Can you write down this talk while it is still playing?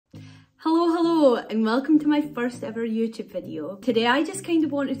Hello and welcome to my first ever YouTube video. Today I just kind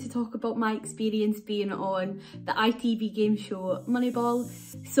of wanted to talk about my experience being on the ITV game show Moneyball.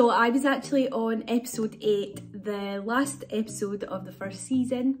 So I was actually on episode 8, the last episode of the first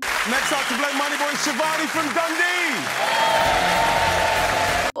season. Next up to play Moneyball is Shivani from Dundee!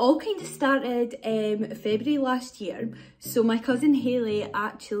 All kind of started February last year. So my cousin Hayley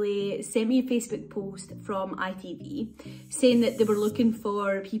actually sent me a Facebook post from ITV saying that they were looking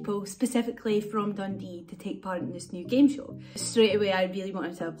for people specifically from Dundee to take part in this new game show. Straight away I really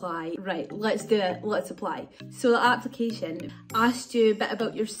wanted to apply. Right, let's do it, let's apply. So the application asked you a bit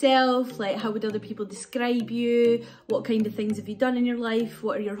about yourself, like how would other people describe you, what kind of things have you done in your life,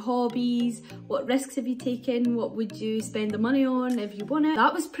 what are your hobbies, what risks have you taken, what would you spend the money on if you won it.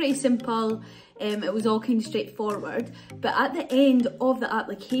 That was pretty simple. It was all kind of straightforward, but at the end of the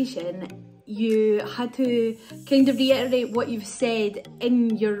application you had to kind of reiterate what you've said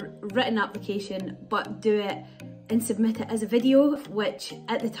in your written application but do it and submit it as a video, which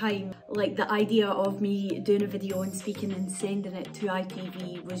at the time, like the idea of me doing a video and speaking and sending it to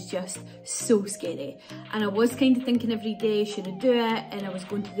ITV was just so scary. And I was kind of thinking every day, should I do it? And I was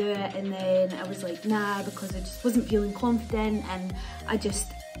going to do it, and then I was like, nah, because I just wasn't feeling confident and I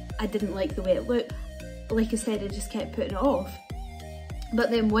didn't like the way it looked. Like I said, I just kept putting it off.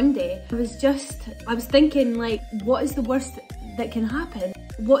 But then one day, I was thinking, like, what is the worst that can happen?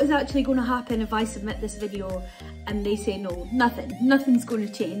 What is actually going to happen if I submit this video and they say no? Nothing's going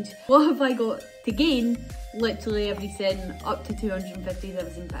to change. What have I got to gain? Literally everything, up to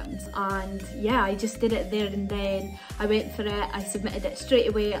 £250,000. And yeah, I just did it there and then. I went for it, I submitted it straight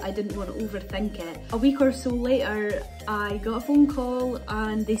away. I didn't want to overthink it. A week or so later, I got a phone call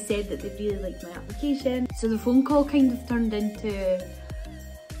and they said that they really liked my application. So the phone call kind of turned into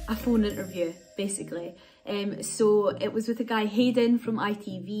a phone interview, basically. So it was with a guy, Hayden from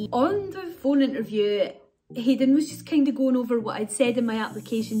ITV. On the phone interview, Hayden was just kind of going over what I'd said in my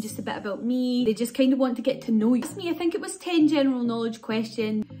application, just a bit about me. They just kind of want to get to know you. I think it was 10 general knowledge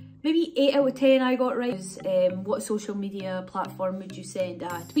questions. Maybe 8 out of 10 I got right. What social media platform would you send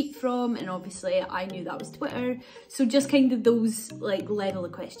a tweet from? And obviously I knew that was Twitter. So just kind of those like level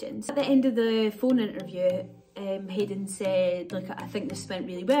of questions. At the end of the phone interview, Hayden said, look, I think this went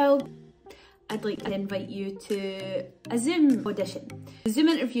really well. I'd like to invite you to a Zoom audition. The Zoom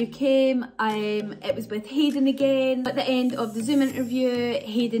interview came, it was with Hayden again. At the end of the Zoom interview,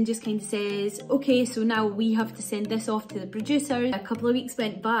 Hayden just kind of says, okay, so now we have to send this off to the producers. A couple of weeks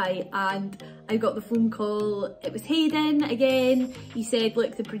went by and I got the phone call. It was Hayden again. He said,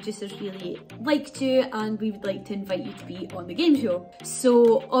 look, the producers really liked you and we would like to invite you to be on the game show.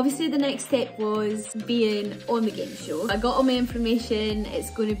 So obviously the next step was being on the game show. I got all my information.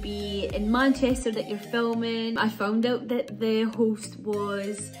 It's going to be in Manchester that you're filming. I found out that the host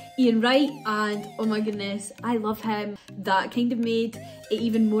was Ian Wright and oh my goodness, I love him. That kind of made it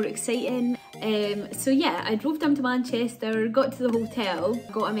even more exciting. So yeah, I drove down to Manchester, got to the hotel,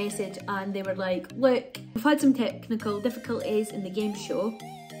 got a message and they were like, look, we've had some technical difficulties in the game show.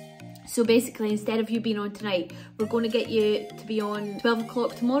 So basically, instead of you being on tonight, we're going to get you to be on 12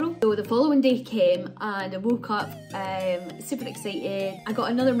 o'clock tomorrow. So the following day came and I woke up super excited. I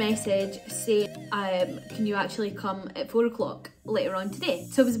got another message saying, can you actually come at 4 o'clock later on today?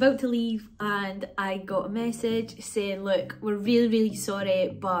 So I was about to leave and I got a message saying, look, we're really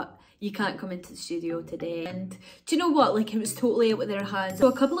sorry, but you can't come into the studio today. And do you know what? Like, it was totally out of their hands. So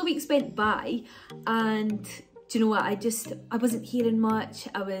a couple of weeks went by and do you know what? I wasn't hearing much.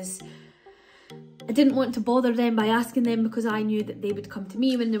 I didn't want to bother them by asking them because I knew that they would come to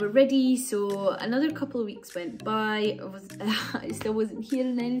me when they were ready. So another couple of weeks went by. I still wasn't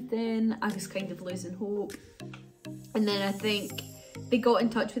hearing anything. I was kind of losing hope. And then I think they got in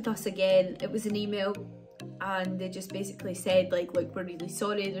touch with us again. It was an email and they just basically said, like, look, we're really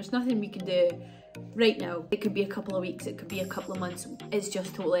sorry. There's nothing we can do right now. It could be a couple of weeks. It could be a couple of months. It's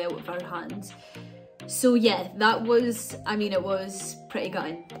just totally out of our hands. So yeah, that was, I mean, it was pretty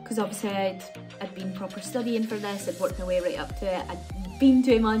gutting because obviously I'd been proper studying for this, I'd worked my way right up to it, I'd been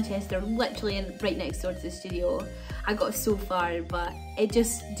to Manchester, literally right next door to the studio. I got so far, but it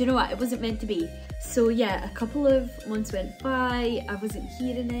just, do you know what, it wasn't meant to be. So yeah, a couple of months went by, I wasn't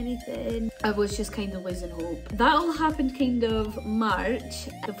hearing anything, I was just kind of losing hope. That all happened kind of March,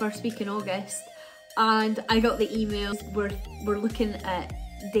 the first week in August, and I got the emails, we're looking at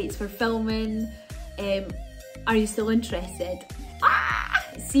dates for filming. Are you still interested?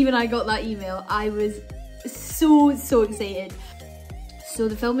 See, when I got that email, I was so excited. So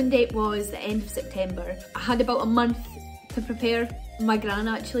the filming date was the end of September. I had about a month to prepare. My gran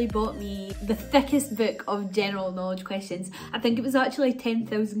actually bought me the thickest book of general knowledge questions. I think it was actually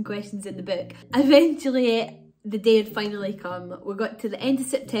 10,000 questions in the book. Eventually, the day had finally come. We got to the end of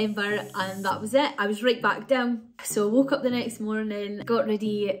September and that was it. I was right back down. So I woke up the next morning, got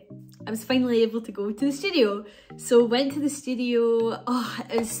ready. I was finally able to go to the studio. So went to the studio. Oh,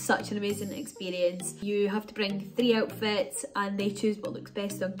 it was such an amazing experience. You have to bring 3 outfits and they choose what looks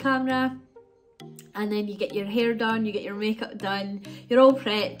best on camera. And then you get your hair done, you get your makeup done, you're all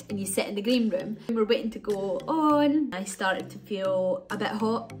prepped and you sit in the green room. We're waiting to go on. I started to feel a bit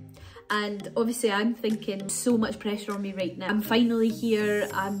hot. And obviously I'm thinking so much pressure on me right now. I'm finally here,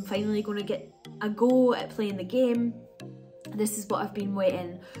 I'm finally going to get a go at playing the game. This is what I've been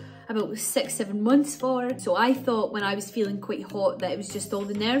waiting about 6-7 months for. So I thought when I was feeling quite hot that it was just all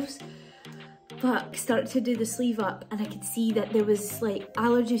the nerves. But I started to do the sleeve up and I could see that there was like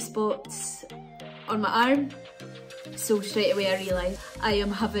allergy spots on my arm. So straight away I realised I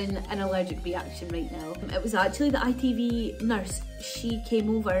am having an allergic reaction right now. It was actually the ITV nurse. She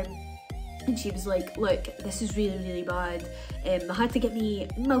came over and she was like, look, this is really, really bad. They had to get me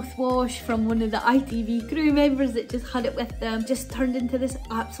mouthwash from one of the ITV crew members that just had it with them. Just turned into this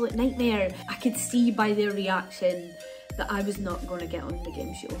absolute nightmare. I could see by their reaction that I was not going to get on the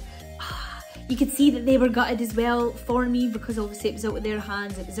game show. You could see that they were gutted as well for me because obviously it was out of their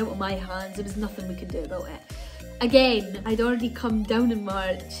hands, it was out of my hands, there was nothing we could do about it. Again, I'd already come down in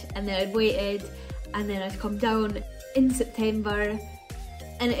March and then I'd waited and then I'd come down in September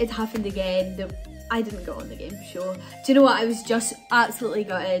and it had happened again. I didn't go on the game show. Do you know what? I was just absolutely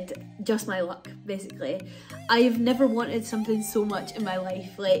gutted. Just my luck, basically. I have never wanted something so much in my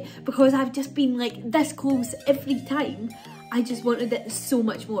life, like, because I've just been like this close every time. I just wanted it so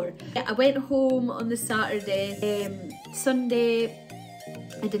much more. I went home on the Saturday. Sunday,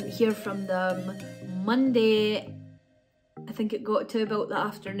 I didn't hear from them. Monday, I think it got to about the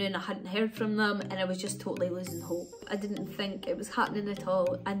afternoon, I hadn't heard from them and I was just totally losing hope. I didn't think it was happening at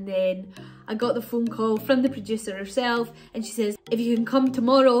all. And then I got the phone call from the producer herself and she says, if you can come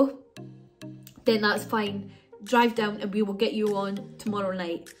tomorrow, then that's fine. Drive down and we will get you on tomorrow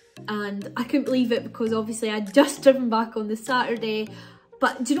night. And I couldn't believe it because obviously I'd just driven back on the Saturday.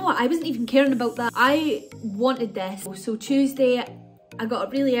 But do you know what? I wasn't even caring about that. I wanted this. So Tuesday, I got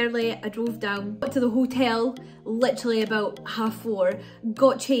up really early, I drove down, got to the hotel literally about 4:30,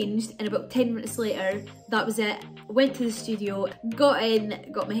 got changed and about 10 minutes later, that was it. Went to the studio, got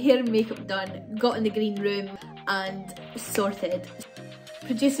in, got my hair and makeup done, got in the green room and sorted.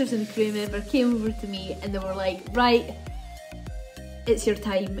 Producers and crew member came over to me and they were like, right, it's your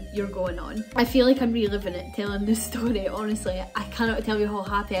time, you're going on. I feel like I'm reliving it, telling this story, honestly. I cannot tell you how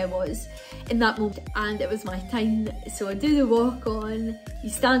happy I was in that moment and it was my time. So I do the walk on, you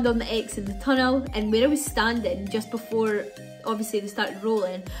stand on the X in the tunnel and where I was standing just before obviously they started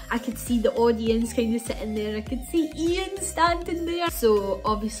rolling, I could see the audience kind of sitting there, I could see Ian standing there. So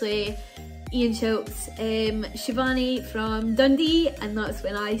obviously Ian shouts, Shivani from Dundee, and that's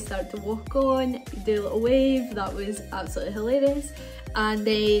when I start to walk on, do a little wave, that was absolutely hilarious. And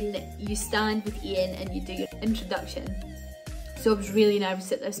then you stand with Ian and you do your introduction. So I was really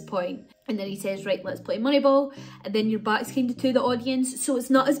nervous at this point. And then he says, right, let's play Moneyball. And then your back's kind of to the audience. So it's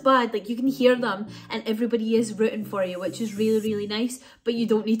not as bad, like you can hear them and everybody is rooting for you, which is really, really nice. But you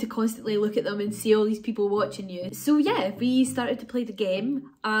don't need to constantly look at them and see all these people watching you. So yeah, we started to play the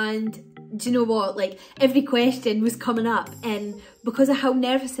game and do you know what, like every question was coming up and because of how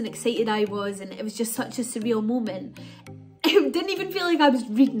nervous and excited I was and it was just such a surreal moment, it didn't even feel like I was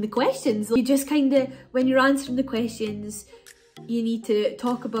reading the questions. You just kind of, when you're answering the questions, you need to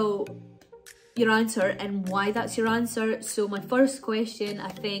talk about your answer and why that's your answer. So my first question I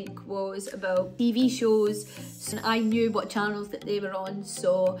think was about TV shows and I knew what channels that they were on,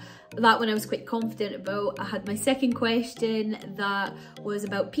 so that one I was quite confident about. I had my second question that was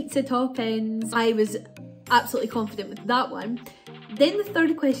about pizza toppings. I was absolutely confident with that one. Then the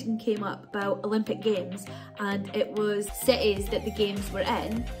third question came up about Olympic Games and it was cities that the games were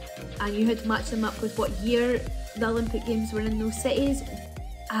in and you had to match them up with what year the Olympic Games were in those cities.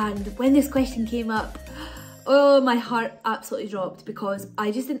 And when this question came up, oh, my heart absolutely dropped because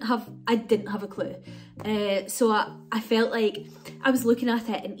I didn't have a clue. So I felt like I was looking at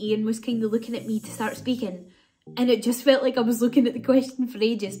it and Ian was kind of looking at me to start speaking. And it just felt like I was looking at the question for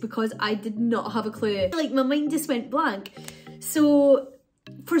ages because I did not have a clue. Like my mind just went blank. So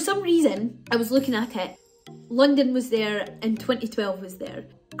for some reason, I was looking at it. London was there and 2012 was there.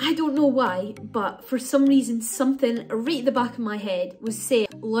 I don't know why, but for some reason something right at the back of my head was saying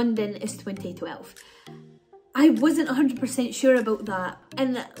London is 2012. I wasn't 100% sure about that.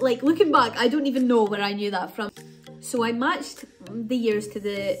 And like looking back, I don't even know where I knew that from. So I matched the years to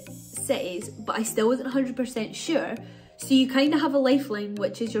the cities, but I still wasn't 100% sure. So you kind of have a lifeline,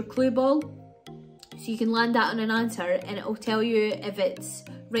 which is your clue ball. So you can land that on an answer and it'll tell you if it's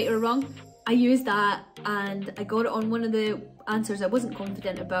right or wrong. I used that and I got it on one of the answers I wasn't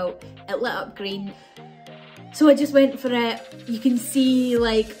confident about. It lit up green. So I just went for it. You can see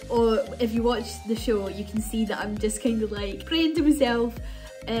like, or if you watch the show, you can see that I'm just kind of like praying to myself.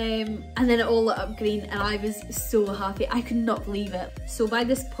 And then it all lit up green and I was so happy. I could not believe it. So by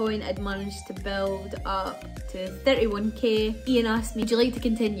this point I'd managed to build up to 31k. Ian asked me, would you like to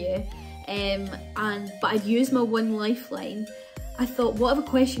continue? But I'd used my one lifeline. I thought, what if a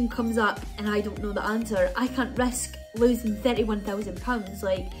question comes up and I don't know the answer? I can't risk losing £31,000.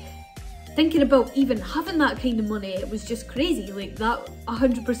 Like, thinking about even having that kind of money, it was just crazy. Like, that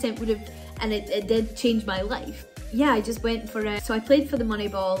 100% would have, and it did change my life. Yeah, I just went for it. So I played for the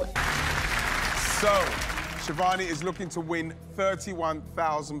Moneyball. So, Shivani is looking to win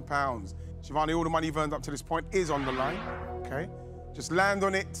 £31,000. Shivani, all the money you've earned up to this point is on the line, okay? Just land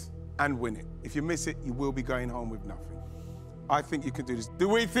on it and win it. If you miss it, you will be going home with nothing. I think you can do this. Do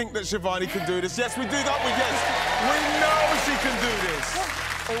we think that Shivani can do this? Yes, we do, don't we? Yes. We know she can do this.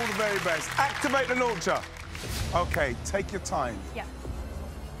 All the very best. Activate the launcher. Okay, take your time. Yeah.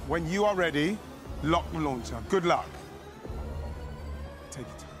 When you are ready, lock the launcher. Good luck. Take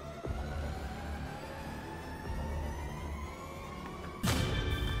your time.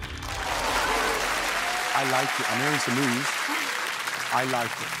 I like it. I'm hearing some news. I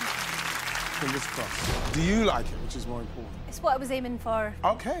like it. Fingers crossed. Do you like it, which is more important? It's what I was aiming for.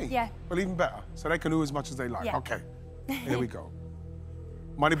 Okay. Yeah. Well, even better. So they can do as much as they like. Yeah. Okay. Here we go.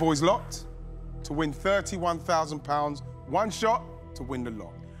 Moneyball's locked to win £31,000. One shot to win the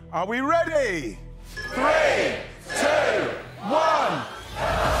lot. Are we ready? 3, 2, 1.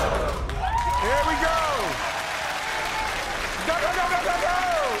 Here we go. Go, go, go, go, go, go.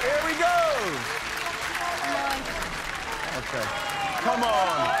 Here we go. Okay. Come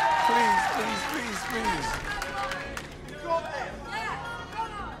on. Please, please, please, please.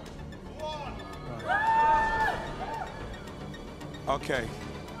 Okay.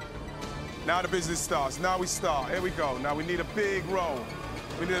 Now the business starts. Now we start. Here we go. Now we need a big roll.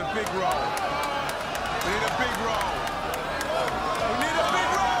 We need a big roll. We need a big roll. We need a big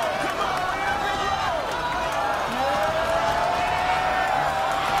roll. Come on, we need a big roll.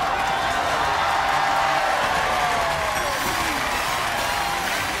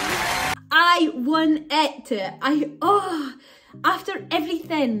 I won it. After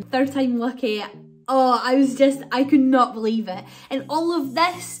everything, third time lucky. I could not believe it. And all of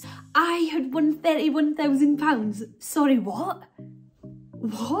this, I had won £31,000. Sorry, what?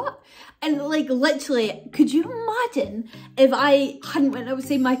 What? And like literally, could you imagine if I hadn't went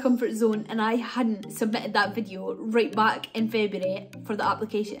outside my comfort zone and I hadn't submitted that video right back in February for the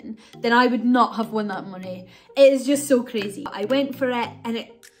application, then I would not have won that money. It is just so crazy. I went for it and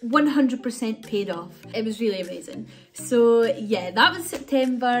it 100% paid off. It was really amazing. So yeah, that was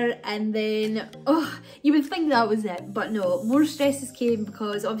September, and then, you would think that was it, but no, more stresses came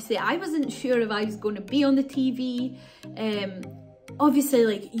because obviously I wasn't sure if I was going to be on the TV. Obviously,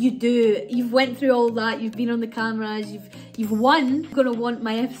 like, you've went through all that, you've been on the cameras, you've won, you're gonna want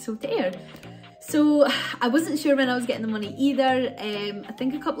my episode to air. So I wasn't sure when I was getting the money either. I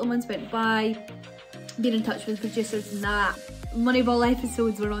think a couple of months went by, being in touch with producers and that. Moneyball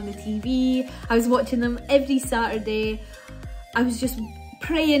episodes were on the TV. I was watching them every Saturday. I was just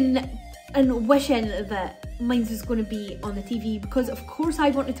praying and wishing that mine was going to be on the TV because of course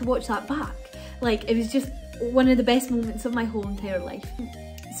I wanted to watch that back. Like, it was just one of the best moments of my whole entire life.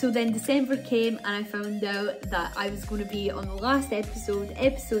 So then December came and I found out that I was going to be on the last episode,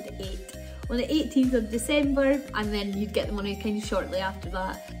 episode 8, on the 18th of December, and then you'd get the money kind of shortly after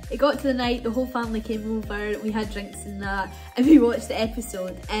that. It got to the night, the whole family came over, we had drinks and that, and we watched the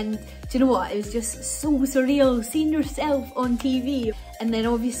episode, and do you know what, it was just so surreal seeing yourself on TV. And then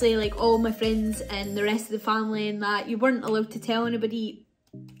obviously, like, all my friends and the rest of the family and that, you weren't allowed to tell anybody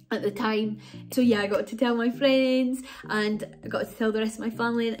at the time. So yeah, I got to tell my friends and I got to tell the rest of my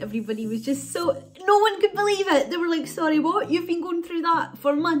family, and everybody was just so, no one could believe it. They were like, sorry, what? You've been going through that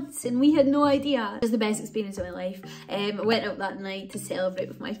for months and we had no idea. It was the best experience of my life. I went out that night to celebrate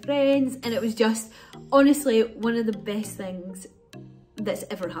with my friends, and it was just honestly one of the best things that's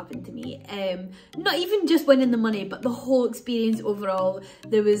ever happened to me. Not even just winning the money, but the whole experience overall.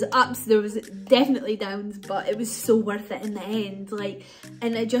 There was ups, there was definitely downs, but it was so worth it in the end. Like,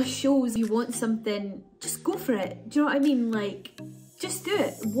 and it just shows you want something, just go for it. Do you know what I mean? Like, just do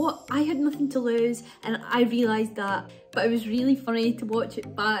it. I had nothing to lose, and I realised that but it was really funny to watch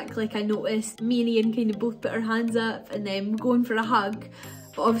it back. Like, I noticed me and Ian kind of both put our hands up and then going for a hug,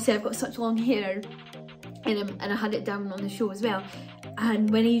 but obviously I've got such long hair and I had it down on the show as well, and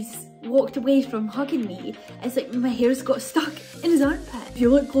when he's walked away from hugging me, it's like my hair's got stuck in his armpit. If you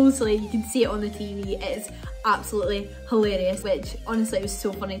look closely, you can see it on the TV. It is absolutely hilarious, which honestly was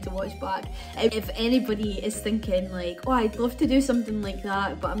so funny to watch back. If anybody is thinking like, oh, I'd love to do something like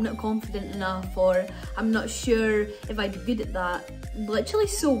that, but I'm not confident enough, or I'm not sure if I'd be good at that, literally,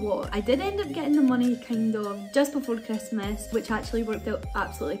 so what? I did end up getting the money kind of just before Christmas, which actually worked out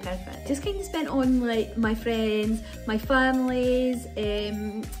absolutely perfect. Just kind of spent on like my friends, my families,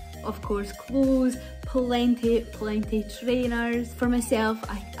 of course clothes, plenty trainers. For myself,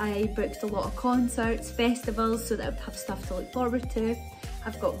 I booked a lot of concerts, festivals, so that I would have stuff to look forward to.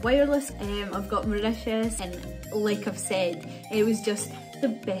 I've got wireless, I've got Mauritius, and like I've said, it was just the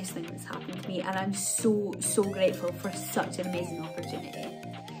best thing that's happened to me, and I'm so grateful for such an amazing opportunity.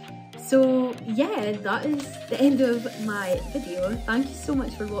 So yeah, that is the end of my video. Thank you so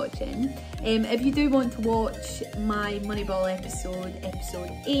much for watching. If you do want to watch my Moneyball episode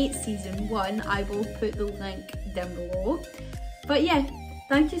 8, season 1, I will put the link down below. But yeah,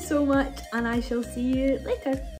 thank you so much, and I shall see you later.